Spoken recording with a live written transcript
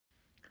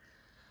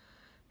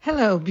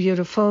Hello,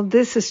 beautiful.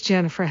 This is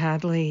Jennifer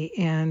Hadley,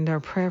 and our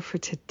prayer for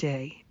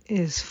today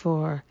is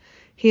for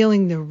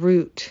healing the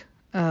root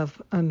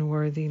of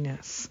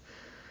unworthiness.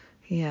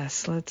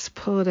 Yes, let's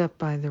pull it up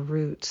by the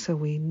root so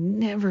we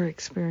never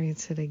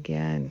experience it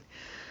again.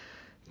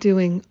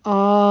 Doing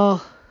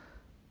all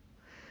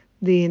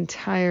the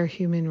entire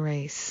human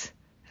race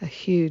a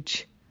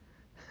huge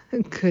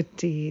good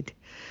deed.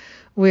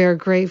 We are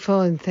grateful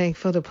and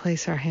thankful to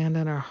place our hand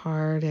on our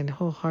heart and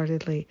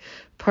wholeheartedly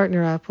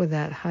partner up with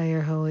that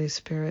higher Holy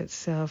Spirit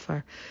self,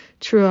 our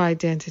true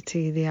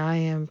identity, the I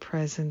am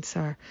presence,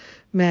 our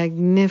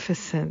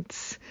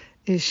magnificence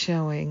is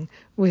showing.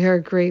 We are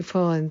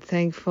grateful and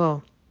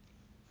thankful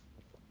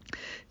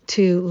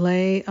to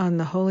lay on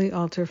the holy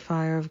altar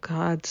fire of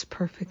God's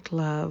perfect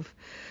love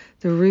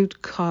the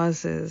root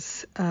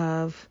causes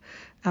of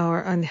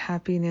our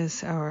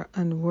unhappiness, our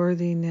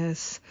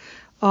unworthiness,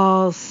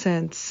 all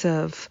sense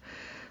of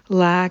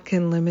lack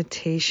and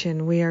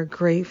limitation. We are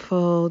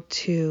grateful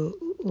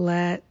to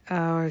let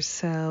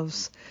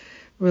ourselves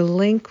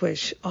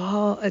relinquish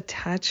all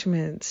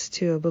attachments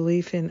to a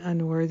belief in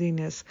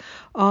unworthiness,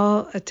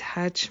 all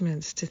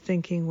attachments to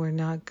thinking we're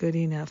not good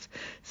enough,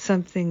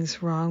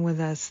 something's wrong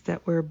with us,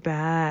 that we're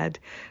bad,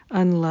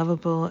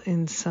 unlovable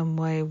in some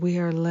way. We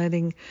are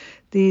letting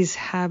these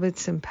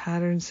habits and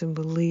patterns and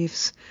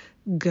beliefs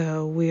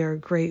go. We are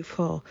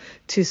grateful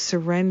to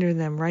surrender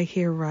them right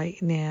here, right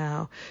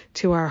now,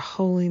 to our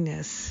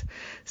holiness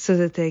so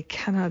that they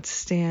cannot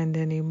stand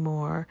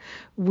anymore.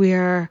 We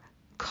are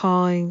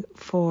calling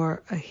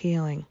for a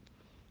healing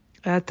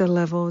at the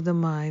level of the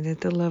mind,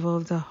 at the level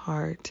of the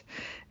heart.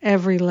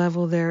 Every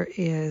level there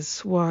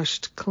is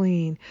washed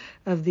clean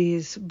of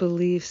these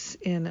beliefs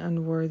in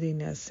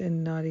unworthiness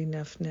and not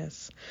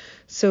enoughness.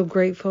 So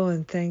grateful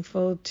and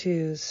thankful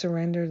to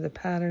surrender the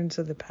patterns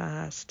of the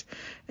past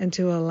and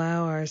to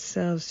allow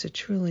ourselves to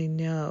truly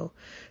know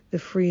the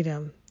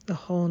freedom, the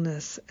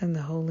wholeness, and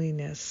the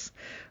holiness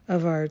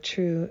of our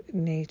true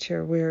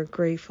nature. We're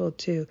grateful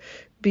to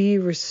be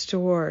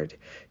restored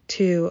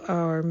to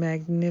our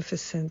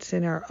magnificence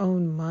in our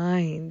own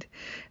mind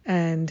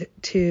and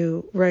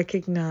to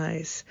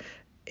recognize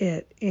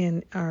it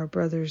in our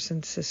brothers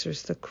and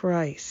sisters. The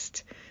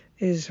Christ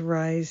is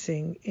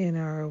rising in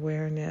our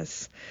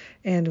awareness,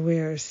 and we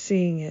are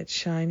seeing it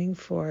shining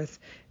forth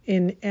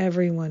in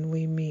everyone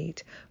we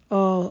meet.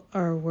 All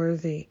are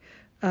worthy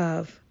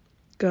of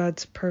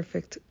God's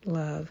perfect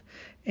love,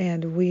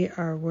 and we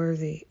are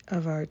worthy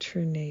of our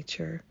true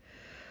nature.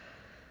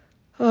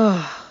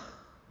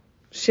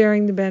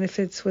 Sharing the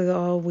benefits with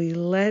all, we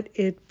let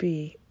it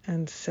be,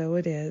 and so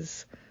it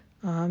is.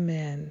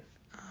 Amen.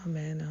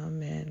 Amen.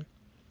 Amen.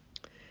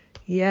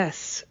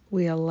 Yes,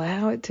 we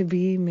allow it to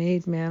be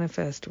made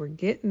manifest. We're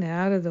getting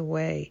out of the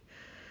way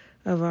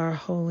of our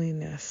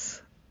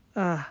holiness.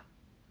 Thank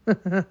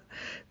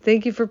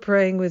you for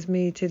praying with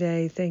me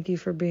today. Thank you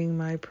for being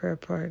my prayer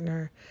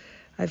partner.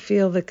 I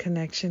feel the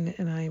connection,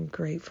 and I am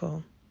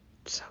grateful.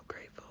 So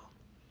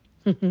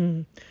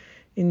grateful.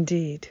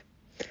 Indeed.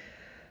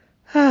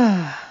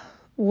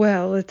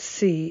 Well, let's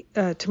see.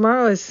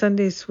 Tomorrow is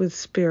Sundays with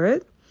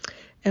Spirit,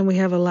 and we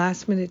have a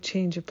last-minute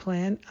change of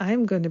plan.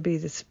 I'm going to be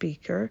the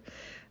speaker,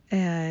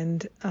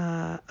 and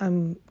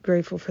I'm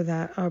grateful for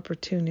that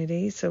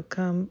opportunity. So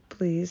come,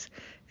 please,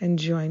 and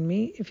join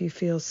me if you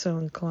feel so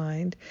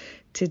inclined.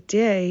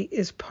 Today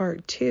is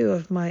part 2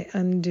 of my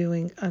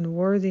Undoing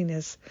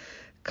Unworthiness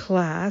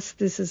class.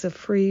 This is a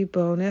free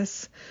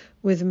bonus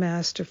with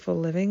Masterful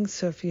Living.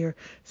 So if you're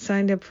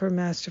signed up for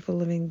Masterful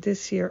Living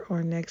this year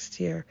or next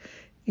year,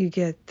 you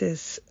get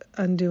this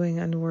Undoing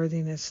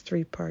Unworthiness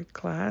 3-part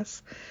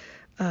class,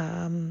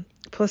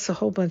 plus a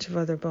whole bunch of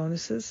other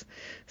bonuses.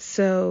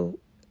 So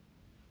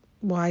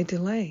why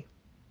delay?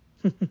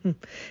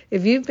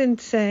 If you've been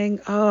saying,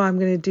 I'm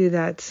going to do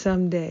that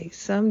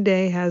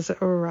someday has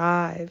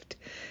arrived,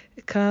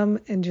 come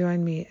and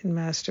join me in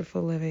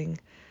Masterful Living.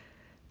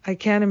 I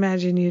can't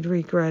imagine you'd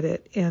regret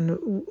it,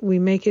 and we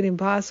make it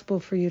impossible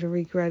for you to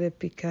regret it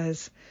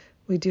because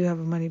we do have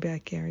a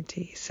money-back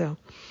guarantee. So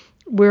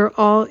we're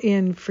all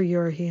in for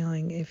your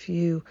healing if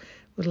you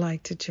would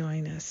like to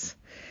join us.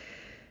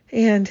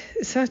 And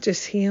it's not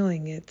just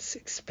healing, it's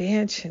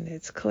expansion,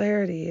 it's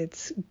clarity,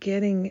 it's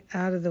getting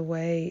out of the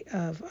way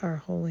of our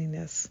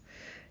holiness,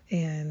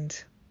 and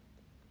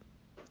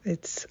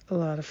it's a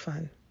lot of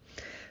fun.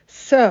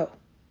 So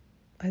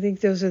I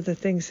think those are the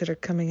things that are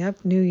coming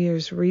up. New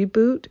Year's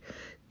reboot,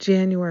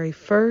 January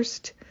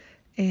 1st,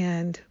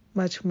 and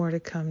much more to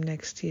come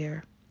next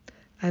year.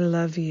 I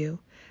love you.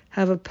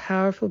 Have a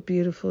powerful,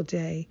 beautiful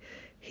day,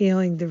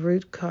 healing the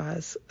root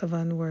cause of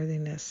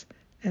unworthiness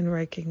and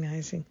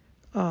recognizing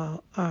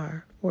all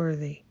are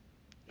worthy.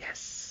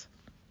 Yes.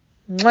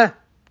 Mwah.